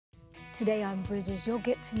Today on Bridges, you'll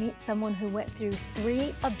get to meet someone who went through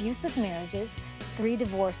 3 abusive marriages, 3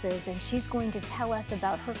 divorces, and she's going to tell us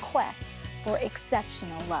about her quest for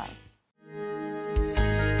exceptional love.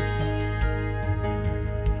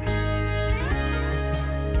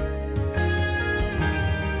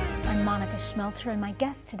 I'm Monica Schmelter, and my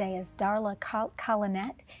guest today is Darla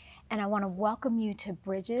Colinet, and I want to welcome you to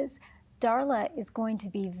Bridges. Darla is going to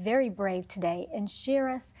be very brave today and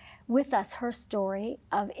share with us her story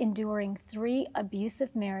of enduring 3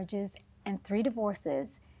 abusive marriages and 3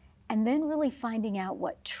 divorces, and then really finding out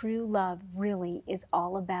what true love really is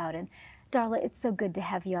all about. And Darla, it's so good to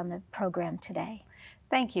have you on the program today.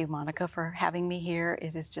 Thank you, Monica, for having me here.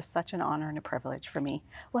 It is just such an honor and a privilege for me.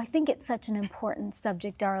 Well, I think it's such an important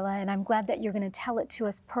subject, Darla, and I'm glad that you're going to tell it to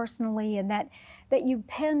us personally, and that you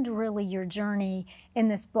penned really your journey in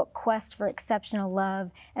this book, Quest for Exceptional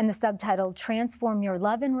Love, and the subtitle, Transform Your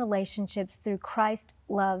Love and Relationships Through Christ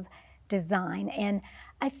Love Design. And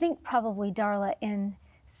I think probably, Darla, in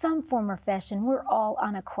some form or fashion, we're all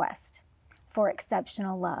on a quest for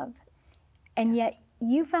exceptional love. And yet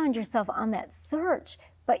you found yourself on that search,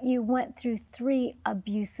 but you went through 3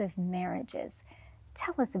 abusive marriages.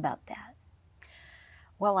 Tell us about that.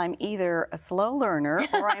 Well, I'm either a slow learner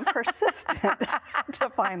or I'm persistent to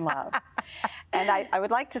find love. And I would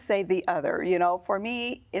like to say the other. You know, for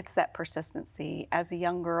me, it's that persistency. As a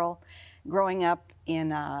young girl, growing up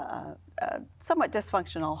in a somewhat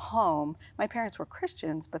dysfunctional home, my parents were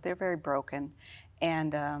Christians, but they're very broken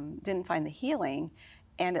and didn't find the healing.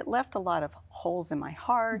 And it left a lot of holes in my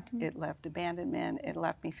heart. Mm-hmm. It left abandonment. It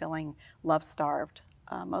left me feeling love-starved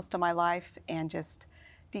most of my life, and just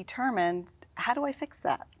determined, how do I fix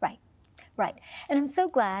that? Right, right. And I'm so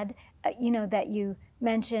glad, that you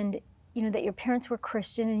mentioned, that your parents were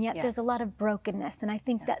Christian, and yet there's a lot of brokenness. And I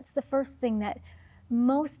think that's the first thing that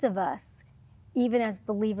most of us, even as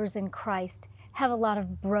believers in Christ, have a lot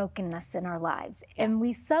of brokenness in our lives. Yes. And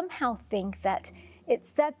we somehow think that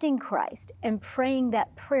accepting Christ and praying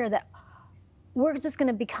that prayer that we're just going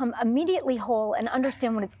to become immediately whole and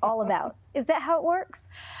understand what it's all about. Is that how it works?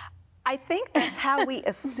 I think that's how we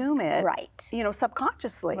assume it, right?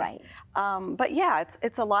 Subconsciously. Right. But yeah,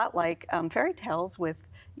 it's a lot like fairy tales with,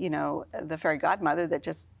 the fairy godmother that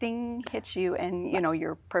just ding hits you, and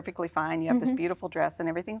you're perfectly fine. You have this beautiful dress, and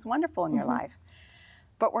everything's wonderful in your life.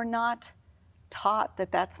 But we're not taught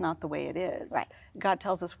that that's not the way it is. Right. God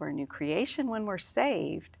tells us we're a new creation when we're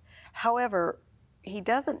saved. However, He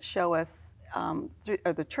doesn't show us,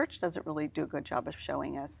 or the church doesn't really do a good job of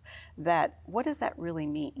showing us that, what does that really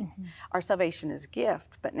mean? Our salvation is a gift,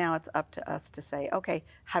 but now it's up to us to say, okay,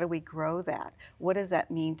 how do we grow that? What does that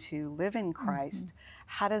mean to live in Christ?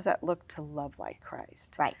 How does that look to love like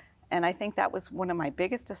Christ? Right. And I think that was one of my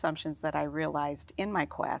biggest assumptions that I realized in my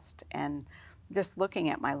quest, and just looking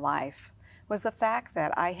at my life, was the fact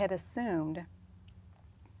that I had assumed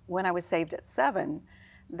when I was saved at 7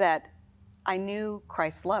 that I knew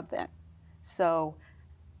Christ's love then. So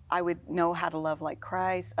I would know how to love like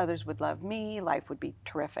Christ, others would love me, life would be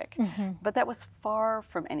terrific. But that was far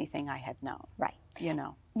from anything I had known. Right.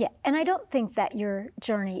 Yeah, and I don't think that your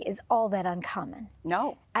journey is all that uncommon.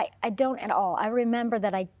 No. I don't at all. I remember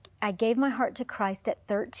that I gave my heart to Christ at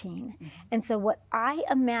 13. And so what I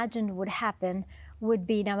imagined would happen would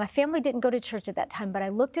be, now my family didn't go to church at that time, but I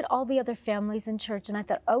looked at all the other families in church and I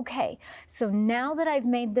thought, okay, so now that I've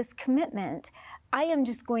made this commitment, I am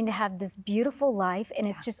just going to have this beautiful life, and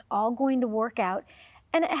it's just all going to work out.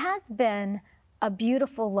 And it has been a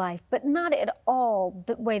beautiful life, but not at all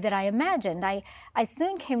the way that I imagined. I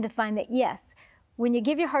soon came to find that, yes, when you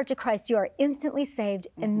give your heart to Christ, you are instantly saved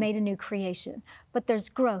and made a new creation. But there's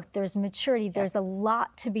growth, there's maturity, there's a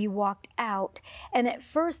lot to be walked out. And at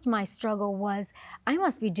first my struggle was, I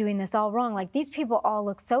must be doing this all wrong. Like, these people all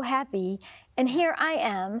look so happy, and here I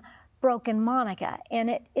am, broken Monica.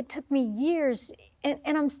 And it took me years, and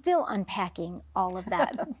I'm still unpacking all of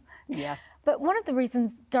that. Yes. But one of the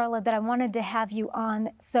reasons, Darla, that I wanted to have you on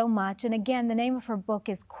so much, and again, the name of her book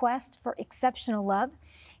is Quest for Exceptional Love.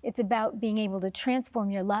 It's about being able to transform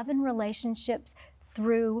your love and relationships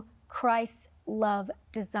through Christ's love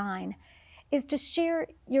design, is to share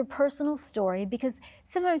your personal story, because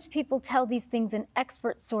sometimes people tell these things in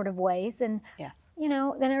expert sort of ways, and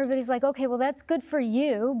then everybody's like, okay, well, that's good for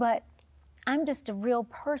you, but I'm just a real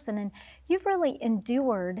person. And you've really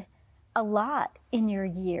endured a lot in your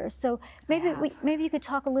years. So maybe you could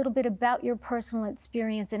talk a little bit about your personal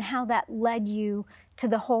experience and how that led you to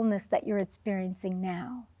the wholeness that you're experiencing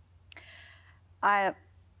now.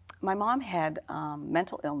 my mom had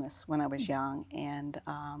mental illness when I was young, and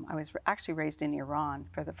I was actually raised in Iran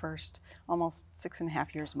for the first almost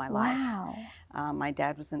 6.5 years of my life. Wow. My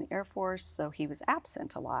dad was in the Air Force, so he was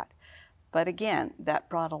absent a lot. But again, that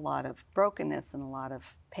brought a lot of brokenness and a lot of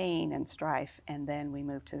pain and strife. And then we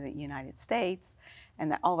moved to the United States,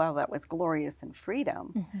 and although that was glorious and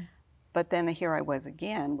freedom, but then here I was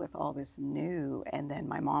again with all this new, and then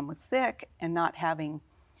my mom was sick and not having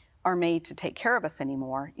our maid to take care of us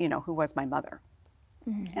anymore, you know, who was my mother.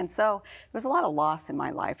 And so there was a lot of loss in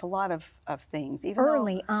my life, a lot of things. Even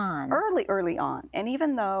Early on. Early on. And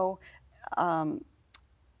even though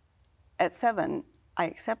at 7, I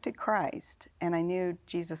accepted Christ, and I knew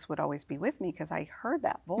Jesus would always be with me because I heard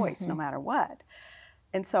that voice no matter what.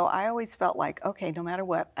 And so I always felt like, okay, no matter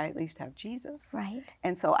what, I at least have Jesus. Right.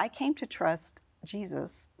 And so I came to trust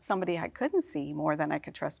Jesus, somebody I couldn't see, more than I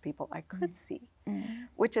could trust people I could see,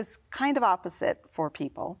 which is kind of opposite for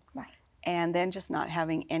people. Right. And then just not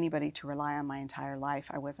having anybody to rely on my entire life.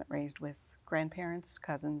 I wasn't raised with grandparents,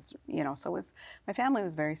 cousins, you know, so my family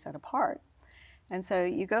was very set apart. And so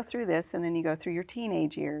you go through this, and then you go through your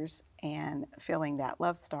teenage years and feeling that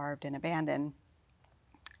love-starved and abandoned.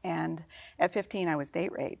 And at 15, I was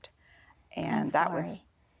date raped. And that was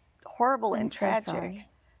horrible and tragic. So sorry.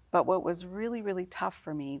 But what was really, really tough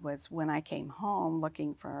for me was when I came home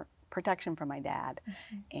looking for protection from my dad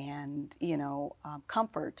and, you know,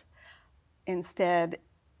 comfort. Instead,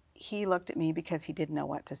 he looked at me because he didn't know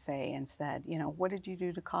what to say and said, you know, what did you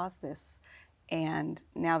do to cause this? And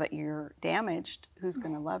now that you're damaged, who's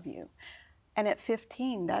going to love you? And at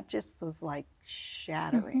 15, that just was like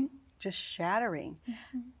shattering, just shattering.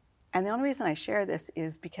 And the only reason I share this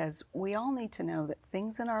is because we all need to know that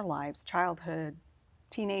things in our lives, childhood,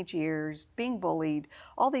 teenage years, being bullied,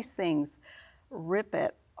 all these things rip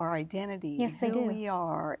at our identity, Yes, they do. who we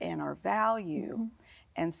are, and our value.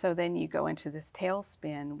 And so then you go into this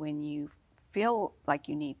tailspin when you feel like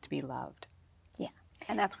you need to be loved. Yeah.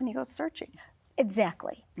 And that's when you go searching.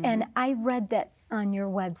 Exactly. And I read that on your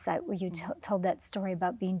website where you told that story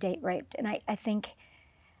about being date raped. And I think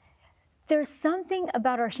there's something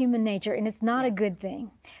about our human nature, and it's not a good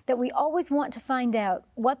thing, that we always want to find out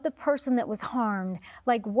what the person that was harmed,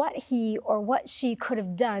 like what he or what she could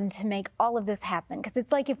have done to make all of this happen. Because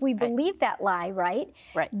it's like if we believe that lie, right,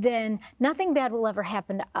 then nothing bad will ever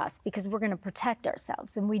happen to us because we're going to protect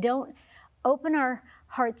ourselves. And we don't open our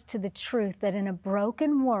hearts to the truth that in a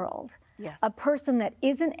broken world, a person that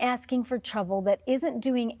isn't asking for trouble, that isn't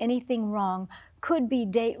doing anything wrong, could be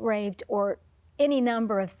date raped or any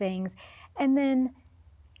number of things. And then,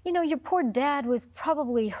 you know, your poor dad was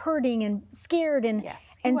probably hurting and scared and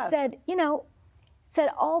said, you know, said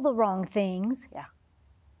all the wrong things. Yeah.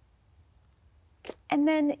 And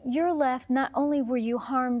then you're left, not only were you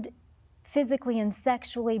harmed physically and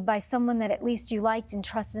sexually by someone that at least you liked and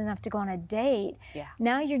trusted enough to go on a date,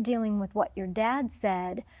 now you're dealing with what your dad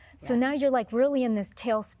said. So now you're like really in this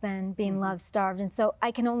tailspin, being love-starved. And so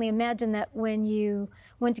I can only imagine that when you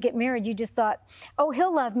went to get married, you just thought, oh,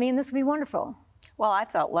 he'll love me and this will be wonderful. Well, I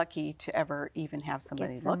felt lucky to ever even have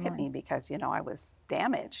somebody look at me because, you know, I was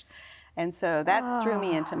damaged. And so that threw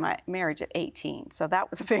me into my marriage at 18. So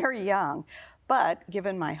that was very young. But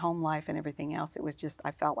given my home life and everything else, it was just,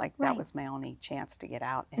 I felt like that was my only chance to get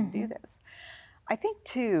out and do this. I think,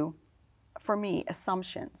 too, for me,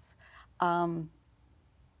 assumptions.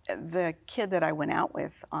 The kid that I went out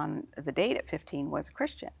with on the date at 15 was a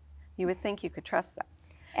Christian. You would think you could trust them.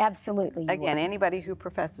 Absolutely. Again, anybody who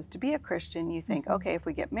professes to be a Christian, you think, okay, if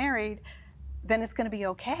we get married, then it's going to be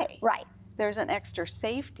okay. Right. There's an extra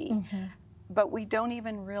safety. But we don't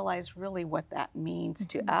even realize really what that means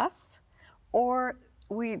to us, or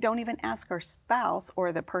we don't even ask our spouse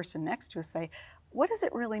or the person next to us, say, what does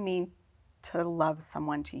it really mean to love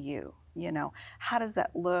someone to you? You know, how does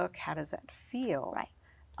that look? How does that feel? Right.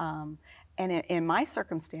 And in my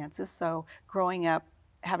circumstances, so growing up,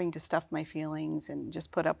 having to stuff my feelings and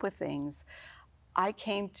just put up with things, I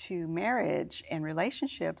came to marriage and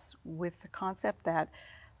relationships with the concept that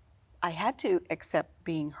I had to accept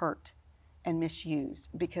being hurt and misused,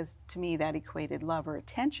 because to me that equated love or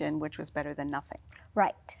attention, which was better than nothing.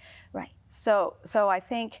 Right, right. So I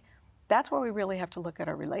think that's where we really have to look at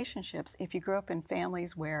our relationships. If you grew up in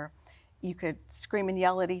families where you could scream and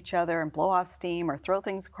yell at each other and blow off steam or throw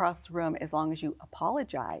things across the room as long as you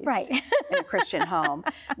apologized in a Christian home,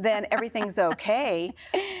 then everything's okay.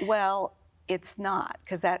 Well, it's not,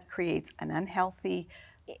 because that creates an unhealthy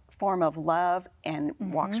form of love and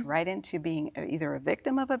walks right into being either a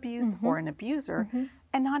victim of abuse or an abuser,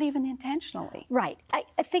 and not even intentionally. Right. I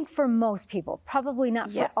think for most people, probably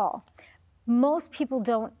not for all. most people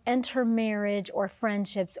don't enter marriage or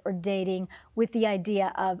friendships or dating with the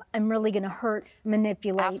idea of, I'm really going to hurt,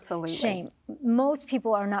 manipulate, Absolutely. shame. Most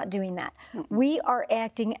people are not doing that. We are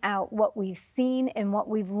acting out what we've seen and what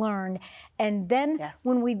we've learned. And then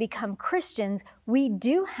when we become Christians, we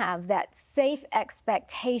do have that safe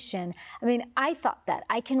expectation. I mean, I thought that.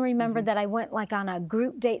 I can remember that I went like on a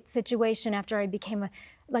group date situation after I became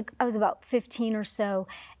I was about 15 or so,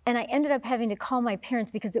 and I ended up having to call my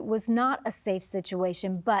parents because it was not a safe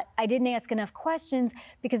situation, but I didn't ask enough questions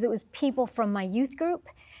because it was people from my youth group,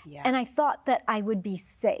 and I thought that I would be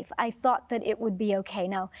safe. I thought that it would be okay.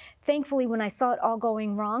 Now, thankfully, when I saw it all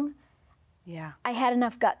going wrong, I had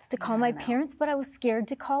enough guts to call my parents, but I was scared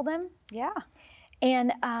to call them.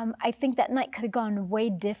 And I think that night could have gone way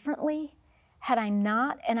differently had I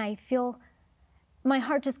not, and I feel my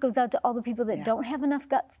heart just goes out to all the people that don't have enough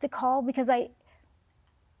guts to call, because I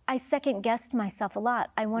second-guessed myself a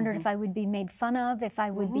lot. I wondered if I would be made fun of, if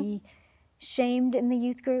I would be shamed in the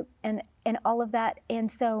youth group, and all of that.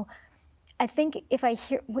 And so I think if I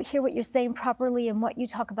hear what you're saying properly and what you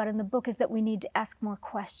talk about in the book is that we need to ask more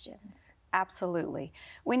questions. Absolutely.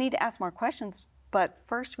 We need to ask more questions, but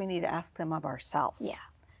first we need to ask them of ourselves.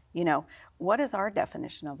 You know, what is our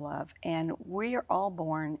definition of love? And we are all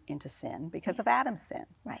born into sin because of Adam's sin.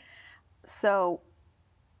 So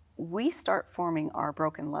we start forming our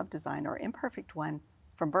broken love design, or imperfect one,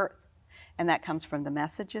 from birth. And that comes from the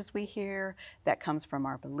messages we hear, that comes from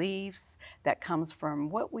our beliefs, that comes from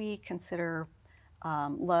what we consider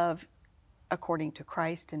love according to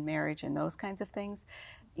Christ and marriage and those kinds of things.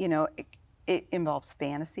 You know, it involves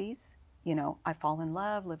fantasies. You know, I fall in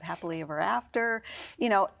love, live happily ever after. You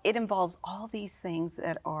know, it involves all these things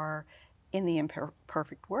that are in the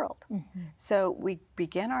imperfect world. So we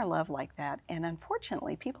begin our love like that, and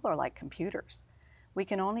unfortunately, people are like computers. We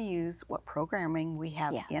can only use what programming we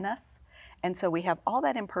have in us, and so we have all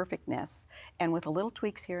that imperfectness, and with a little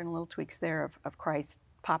tweaks here and a little tweaks there of Christ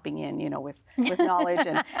popping in, you know, with knowledge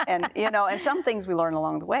and you know, and some things we learn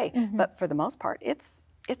along the way, but for the most part, it's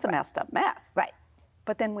a messed up mess.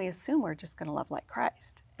 But then we assume we're just going to love like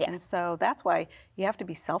Christ. And so that's why you have to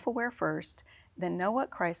be self-aware first, then know what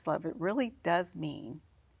Christ's love it really does mean,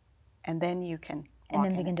 and then you can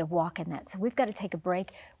begin to walk in that. So we've got to take a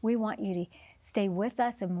break. We want you to stay with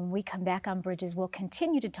us, and when we come back on Bridges, we'll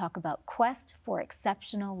continue to talk about Quest for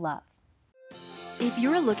Exceptional Love. If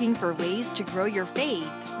you're looking for ways to grow your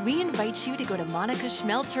faith, we invite you to go to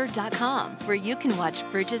monicaschmelzer.com, where you can watch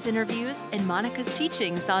Bridges interviews and Monica's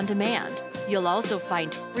teachings on demand. You'll also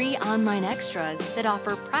find free online extras that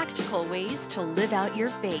offer practical ways to live out your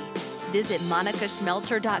faith. Visit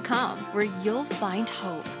monicaschmelzer.com, where you'll find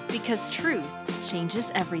hope, because truth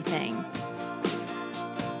changes everything.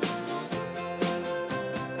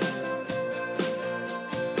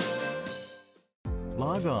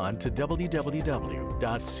 Log on to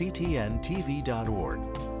www.ctntv.org,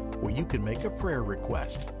 where you can make a prayer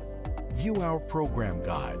request, view our program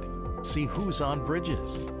guide, see who's on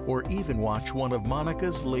Bridges, or even watch one of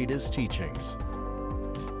Monica's latest teachings.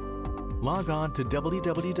 Log on to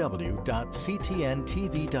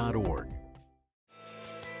www.ctntv.org.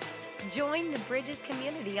 Join the Bridges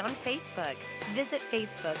community on Facebook. Visit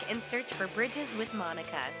Facebook and search for Bridges with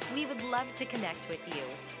Monica. We would love to connect with you.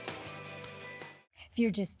 If you're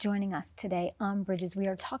just joining us today on Bridges, we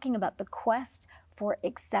are talking about the quest for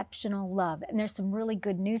exceptional love. And there's some really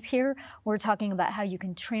good news here. We're talking about how you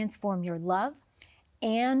can transform your love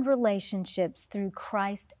and relationships through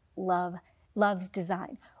Christ's love's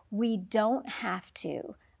design. We don't have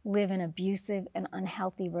to live in abusive and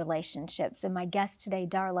unhealthy relationships. And my guest today,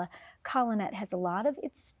 Darla Colinet, has a lot of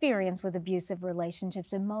experience with abusive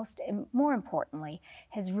relationships, and more importantly,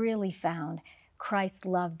 has really found Christ's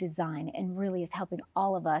love design, and really is helping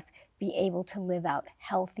all of us be able to live out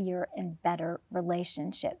healthier and better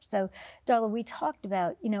relationships. So, Darla, we talked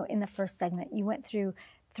about, you know, in the first segment, you went through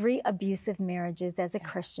 3 abusive marriages as a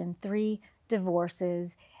Christian, 3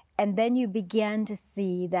 divorces, and then you began to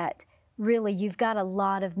see that really you've got a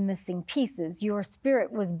lot of missing pieces. Your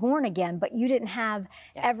spirit was born again, but you didn't have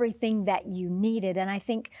everything that you needed. And I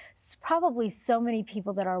think probably so many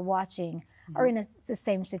people that are watching are in the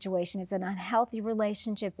same situation. It's an unhealthy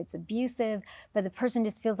relationship, it's abusive, but the person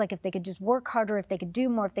just feels like if they could just work harder, if they could do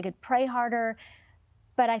more, if they could pray harder.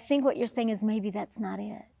 But I think what you're saying is maybe that's not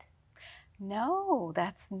it. No,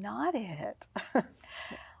 that's not it.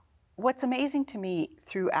 What's amazing to me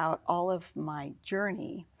throughout all of my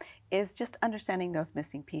journey is just understanding those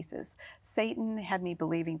missing pieces. Satan had me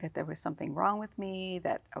believing that there was something wrong with me,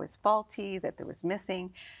 that I was faulty, that there was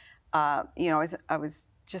missing. You know, I was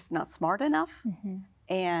just not smart enough,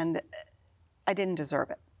 and I didn't deserve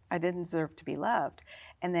it. I didn't deserve to be loved.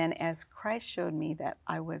 And then as Christ showed me that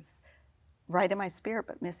I was right in my spirit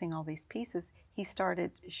but missing all these pieces, he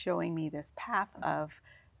started showing me this path of,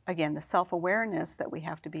 again, the self-awareness that we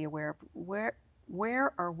have to be aware of.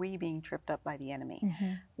 Where are we being tripped up by the enemy?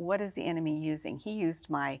 What is the enemy using? He used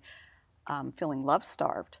my feeling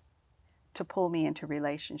love-starved to pull me into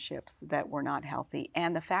relationships that were not healthy.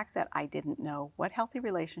 And the fact that I didn't know what healthy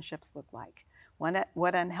relationships look like,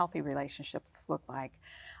 what unhealthy relationships look like.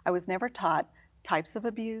 I was never taught types of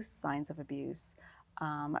abuse, signs of abuse.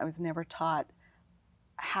 I was never taught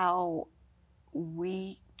how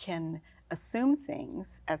we can assume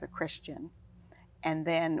things as a Christian, and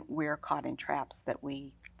then we're caught in traps that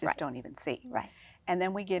we just don't even see. And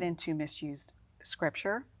then we get into misused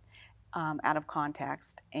scripture out of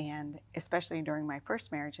context, and especially during my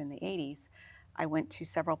first marriage in the 80s, I went to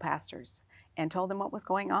several pastors and told them what was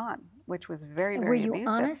going on, which was very, very abusive. Were you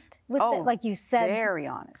honest with it? Like you said? Very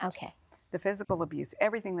honest. Okay. The physical abuse,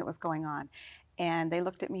 everything that was going on. And they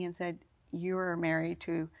looked at me and said, you are married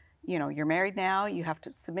to, you're married now, you have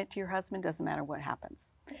to submit to your husband, doesn't matter what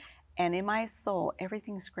happens. And in my soul,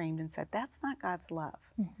 everything screamed and said, that's not God's love.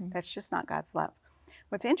 That's just not God's love.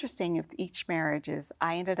 What's interesting with each marriage is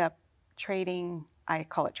I ended up trading, I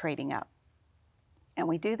call it trading up. And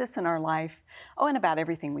we do this in our life, in about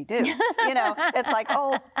everything we do. It's like,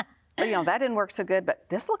 that didn't work so good, but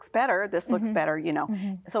this looks better, looks better,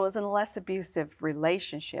 So it was in a less abusive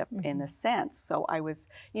relationship in the sense. So I was,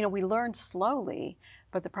 we learned slowly,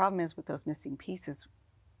 but the problem is with those missing pieces,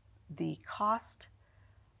 the cost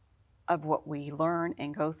of what we learn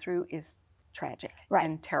and go through is tragic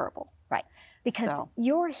and terrible. Because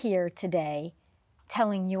you're here today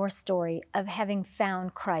telling your story of having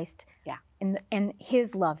found Christ and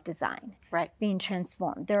his love design being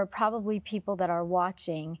transformed. There are probably people that are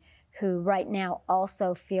watching who right now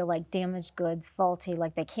also feel like damaged goods, faulty,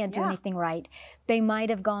 like they can't do anything right. They might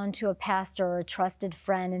have gone to a pastor or a trusted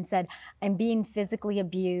friend and said, I'm being physically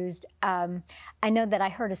abused. I know that I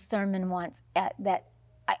heard a sermon once that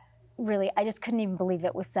I just couldn't even believe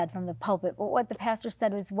it was said from the pulpit. But what the pastor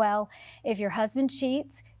said was, well, if your husband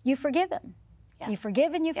cheats, you forgive him. You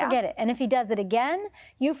forgive and you forget it. And if he does it again,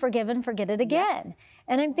 you forgive and forget it again.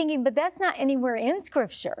 And I'm thinking, but that's not anywhere in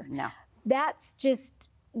Scripture. No. That's just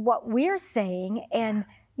what we're saying. And,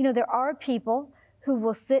 there are people who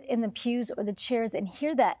will sit in the pews or the chairs and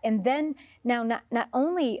hear that. And then now not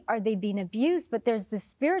only are they being abused, but there's this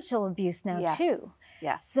spiritual abuse now too.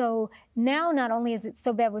 So now not only is it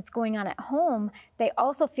so bad what's going on at home, they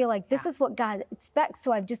also feel like this is what God expects,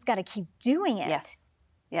 so I've just got to keep doing it.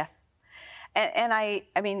 Yes. And I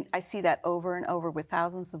mean, I see that over and over with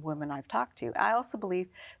thousands of women I've talked to. I also believe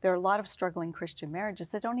there are a lot of struggling Christian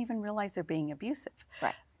marriages that don't even realize they're being abusive.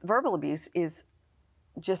 Verbal abuse is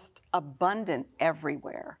just abundant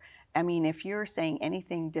everywhere. I mean, if you're saying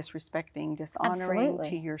anything disrespecting, dishonoring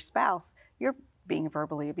to your spouse, you're being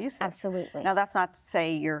verbally abusive. Now, that's not to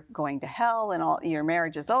say you're going to hell and all your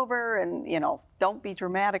marriage is over and, don't be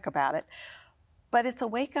dramatic about it. But it's a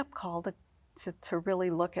wake-up call to really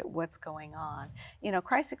look at what's going on.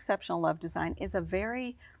 Christ's exceptional love design is a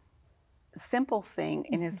very simple thing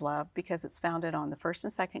in his love because it's founded on the first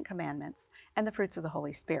and second commandments and the fruits of the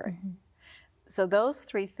Holy Spirit. So those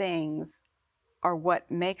three things are what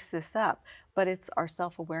makes this up, but it's our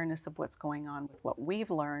self-awareness of what's going on with what we've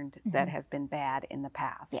learned that has been bad in the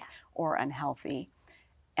past or unhealthy,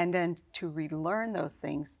 and then to relearn those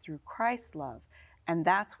things through Christ's love, and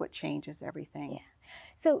that's what changes everything.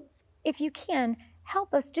 So if you can,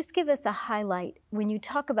 help us, just give us a highlight when you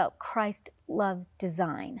talk about Christ love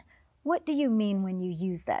design. What do you mean when you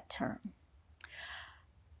use that term?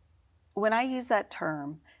 When I use that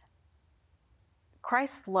term,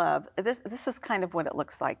 Christ's love, this is kind of what it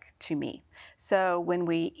looks like to me. So when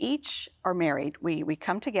we each are married, we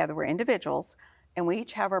come together, we're individuals, and we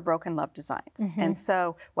each have our broken love designs. And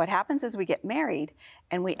so what happens is we get married,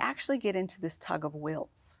 and we actually get into this tug of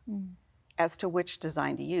wills as to which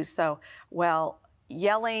design to use. So, well,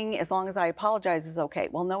 yelling as long as I apologize is okay.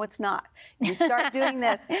 Well, no, it's not. You start doing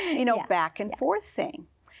this, back and forth thing.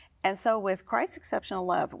 And so with Christ's exceptional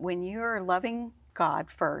love, when you're loving God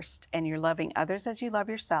first and you're loving others as you love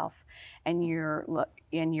yourself, and you're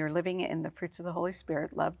living in the fruits of the Holy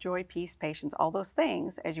Spirit, love, joy, peace, patience, all those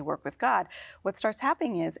things as you work with God, what starts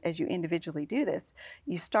happening is as you individually do this,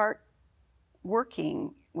 you start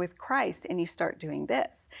working with Christ and you start doing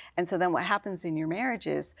this. And so then what happens in your marriage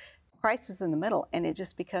is Christ is in the middle, and it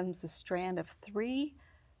just becomes a strand of 3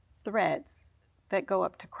 threads that go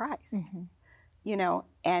up to Christ.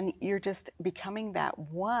 And you're just becoming that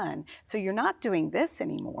one. So you're not doing this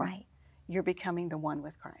anymore. you're becoming the one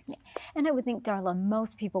with Christ. Yeah. And I would think, Darla,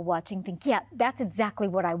 most people watching think, yeah, that's exactly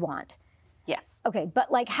what I want. Yes. Okay,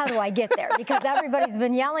 but like, how do I get there? Because everybody's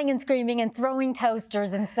been yelling and screaming and throwing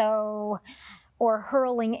toasters or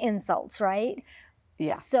hurling insults, right?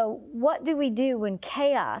 Yeah. So what do we do when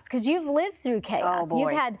chaos, because you've lived through chaos. Oh, boy.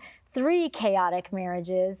 You've had 3 chaotic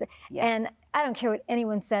marriages. Yes. And I don't care what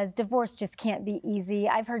anyone says, divorce just can't be easy.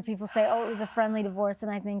 I've heard people say, oh, it was a friendly divorce.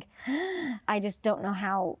 And I think, I just don't know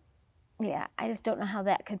how, I just don't know how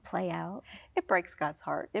that could play out. It breaks God's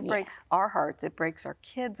heart. It breaks our hearts. It breaks our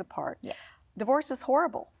kids apart. Yeah. Divorce is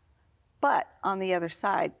horrible. But on the other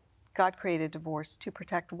side, God created divorce to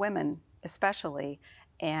protect women especially,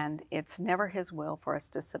 and it's never His will for us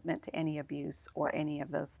to submit to any abuse or any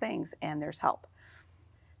of those things, and there's help.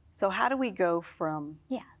 So how do we go from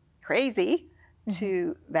crazy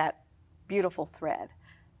to that beautiful thread?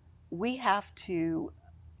 We have to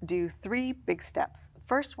do 3 big steps.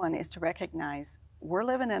 First one is to recognize we're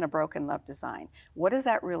living in a broken love design. What does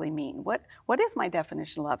that really mean? What is my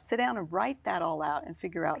definition of love? Sit down and write that all out and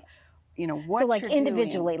figure out, what so like you're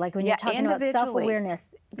individually, doing. like when you're talking about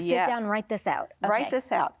self-awareness, sit down and write this out. Okay. Write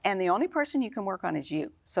this out. And the only person you can work on is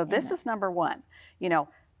you. So this is number 1.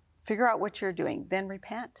 Figure out what you're doing, then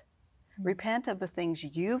repent. Repent of the things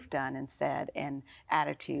you've done and said and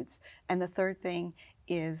attitudes. And the third thing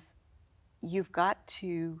is you've got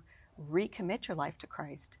to recommit your life to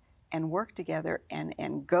Christ and work together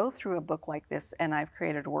and go through a book like this. And I've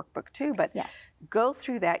created a workbook too, but go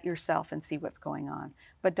through that yourself and see what's going on.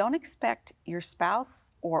 But don't expect your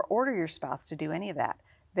spouse or order your spouse to do any of that.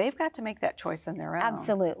 They've got to make that choice on their own.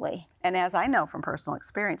 Absolutely. And as I know from personal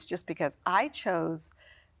experience, just because I chose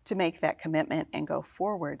to make that commitment and go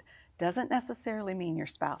forward doesn't necessarily mean your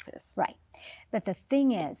spouse is. Right. But the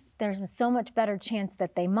thing is, there's a so much better chance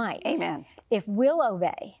that they might. Amen. If we'll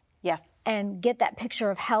obey. Yes. And get that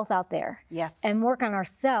picture of health out there. Yes. And work on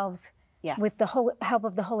ourselves with the help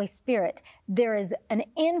of the Holy Spirit. There is an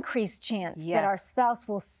increased chance that our spouse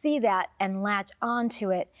will see that and latch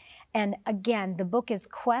onto it. And again, the book is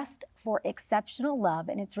Quest for Exceptional Love,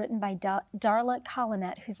 and it's written by Darla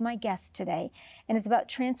Colinet, who's my guest today. And it's about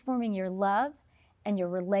transforming your love and your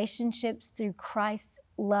relationships through Christ's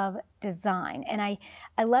love design. And I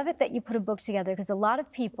love it that you put a book together, because a lot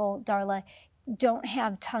of people, Darla, don't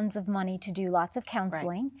have tons of money to do lots of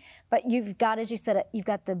counseling, but you've got, as you said, you've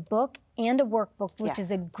got the book and a workbook, which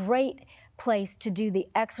is a great place to do the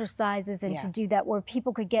exercises and to do that, where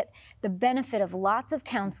people could get the benefit of lots of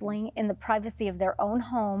counseling in the privacy of their own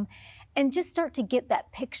home and just start to get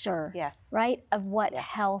that picture, right, of what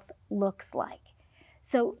health looks like.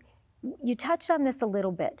 So you touched on this a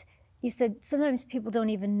little bit. You said sometimes people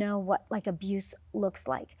don't even know what like abuse looks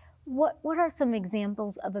like. What are some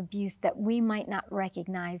examples of abuse that we might not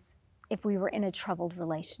recognize if we were in a troubled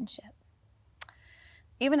relationship?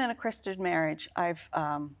 Even in a Christian marriage,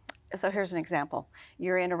 so here's an example.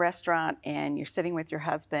 You're in a restaurant and you're sitting with your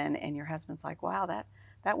husband, and your husband's like, wow,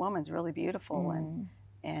 that woman's really beautiful.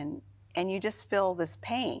 And you just feel this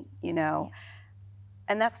pain,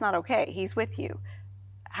 and that's not okay. He's with you.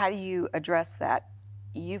 How do you address that?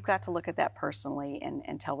 You've got to look at that personally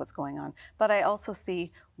and tell what's going on. But I also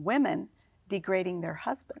see women degrading their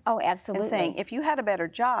husbands. Oh, absolutely. And saying, if you had a better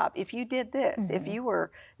job, if you did this, if you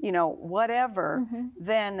were, whatever,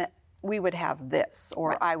 then we would have this,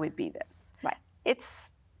 or I would be this. Right. It's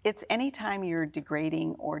anytime you're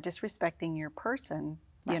degrading or disrespecting your person,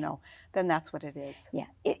 then that's what it is. Yeah.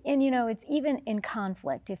 And it's even in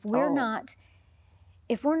conflict. If we're not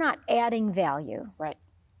adding value,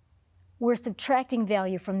 we're subtracting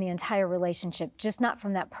value from the entire relationship, just not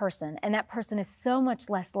from that person. And that person is so much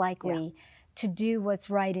less likely to do what's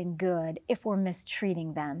right and good if we're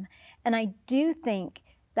mistreating them. And I do think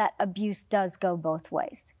that abuse does go both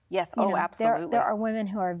ways. Yes, absolutely. There are women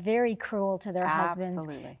who are very cruel to their husbands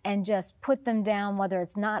and just put them down, whether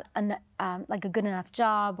it's not like a good enough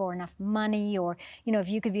job or enough money, or, if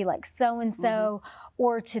you could be like so-and-so,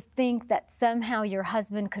 or to think that somehow your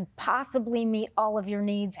husband could possibly meet all of your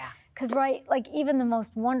needs. Because, like even the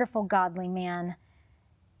most wonderful, godly man,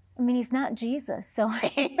 I mean, he's not Jesus. So,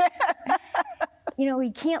 he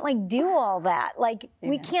can't like do all that. Like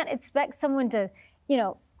we can't expect someone to,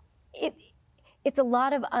 it's a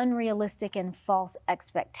lot of unrealistic and false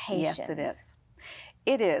expectations. Yes, it is.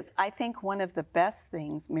 It is. I think one of the best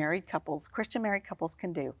things Christian married couples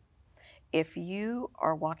can do, if you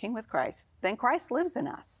are walking with Christ, then Christ lives in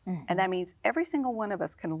us. And that means every single one of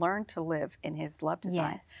us can learn to live in His love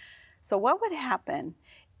design. Yes. So what would happen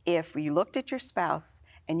if you looked at your spouse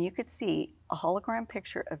and you could see a hologram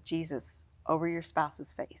picture of Jesus over your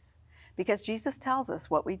spouse's face? because Jesus tells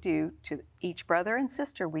us what we do to each brother and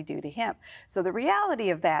sister, we do to him. So the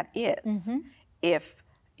reality of that is, if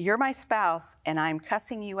you're my spouse and I'm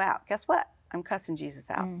cussing you out, guess what? I'm cussing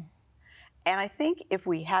Jesus out. And I think if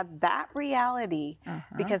we had that reality,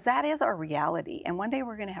 because that is our reality, and one day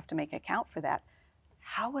we're going to have to make account for that,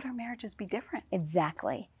 how would our marriages be different?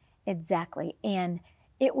 Exactly, exactly. And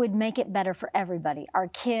it would make it better for everybody, our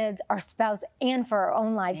kids, our spouse, and for our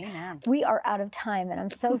own lives. Amen. We are out of time, and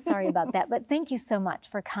I'm so sorry about that. But thank you so much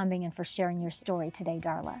for coming and for sharing your story today,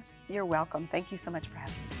 Darla. You're welcome. Thank you so much for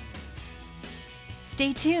having me.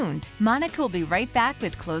 Stay tuned. Monica will be right back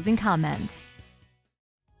with closing comments.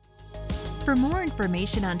 For more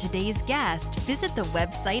information on today's guest, visit the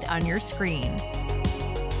website on your screen.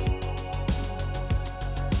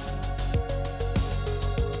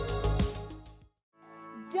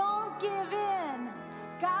 Don't give in.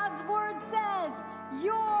 God's word says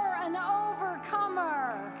you're an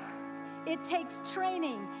overcomer. It takes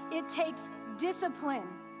training. It takes discipline.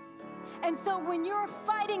 And so when you're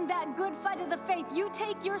fighting that good fight of the faith, you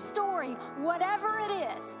take your story, whatever it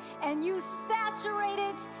is, and you saturate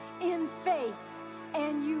it in faith,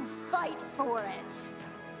 and you fight for it.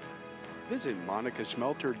 Visit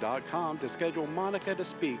monicaschmelter.com to schedule Monica to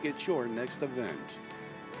speak at your next event.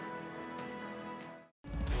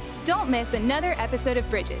 Don't miss another episode of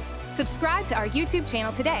Bridges. Subscribe to our YouTube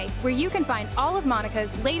channel today, where you can find all of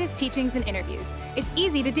Monica's latest teachings and interviews. It's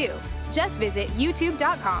easy to do. Just visit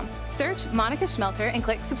youtube.com, search Monica Schmelter, and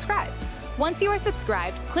click subscribe. Once you are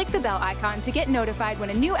subscribed, click the bell icon to get notified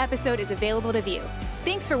when a new episode is available to view.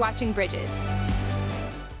 Thanks for watching Bridges.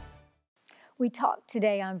 We talked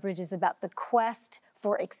today on Bridges about the quest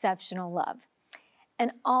for exceptional love.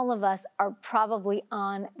 And all of us are probably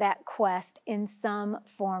on that quest in some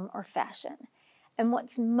form or fashion. And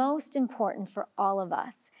what's most important for all of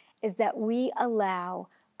us is that we allow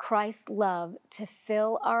Christ's love to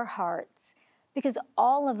fill our hearts, because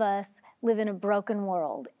all of us live in a broken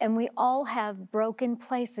world and we all have broken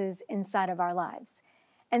places inside of our lives.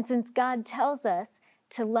 And since God tells us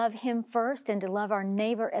to love Him first and to love our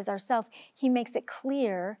neighbor as ourselves, He makes it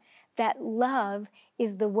clear that love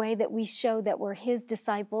is the way that we show that we're His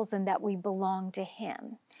disciples and that we belong to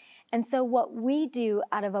Him. And so what we do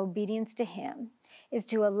out of obedience to Him is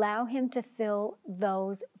to allow Him to fill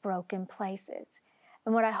those broken places.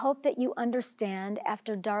 And what I hope that you understand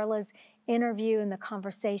after Darla's interview and the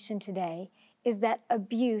conversation today is that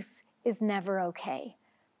abuse is never okay.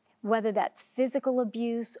 Whether that's physical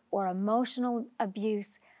abuse or emotional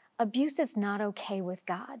abuse, abuse is not okay with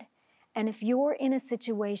God. And if you're in a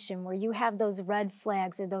situation where you have those red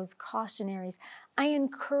flags or those cautionaries, I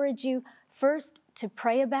encourage you first to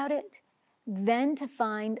pray about it, then to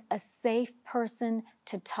find a safe person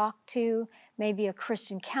to talk to, maybe a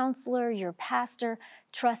Christian counselor, your pastor,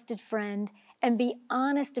 trusted friend, and be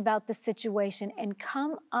honest about the situation and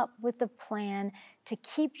come up with a plan to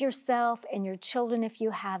keep yourself and your children, if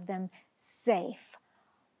you have them, safe.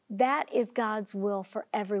 That is God's will for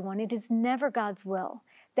everyone. It is never God's will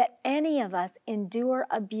that any of us endure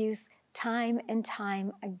abuse time and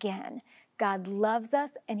time again. God loves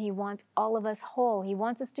us and He wants all of us whole. He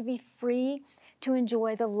wants us to be free to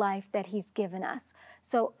enjoy the life that He's given us.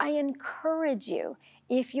 So I encourage you,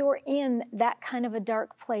 if you're in that kind of a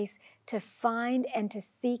dark place, to find and to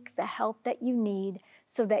seek the help that you need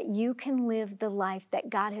so that you can live the life that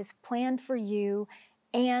God has planned for you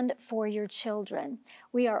and for your children.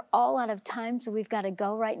 We are all out of time, so we've got to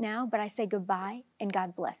go right now, but I say goodbye and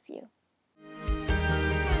God bless you.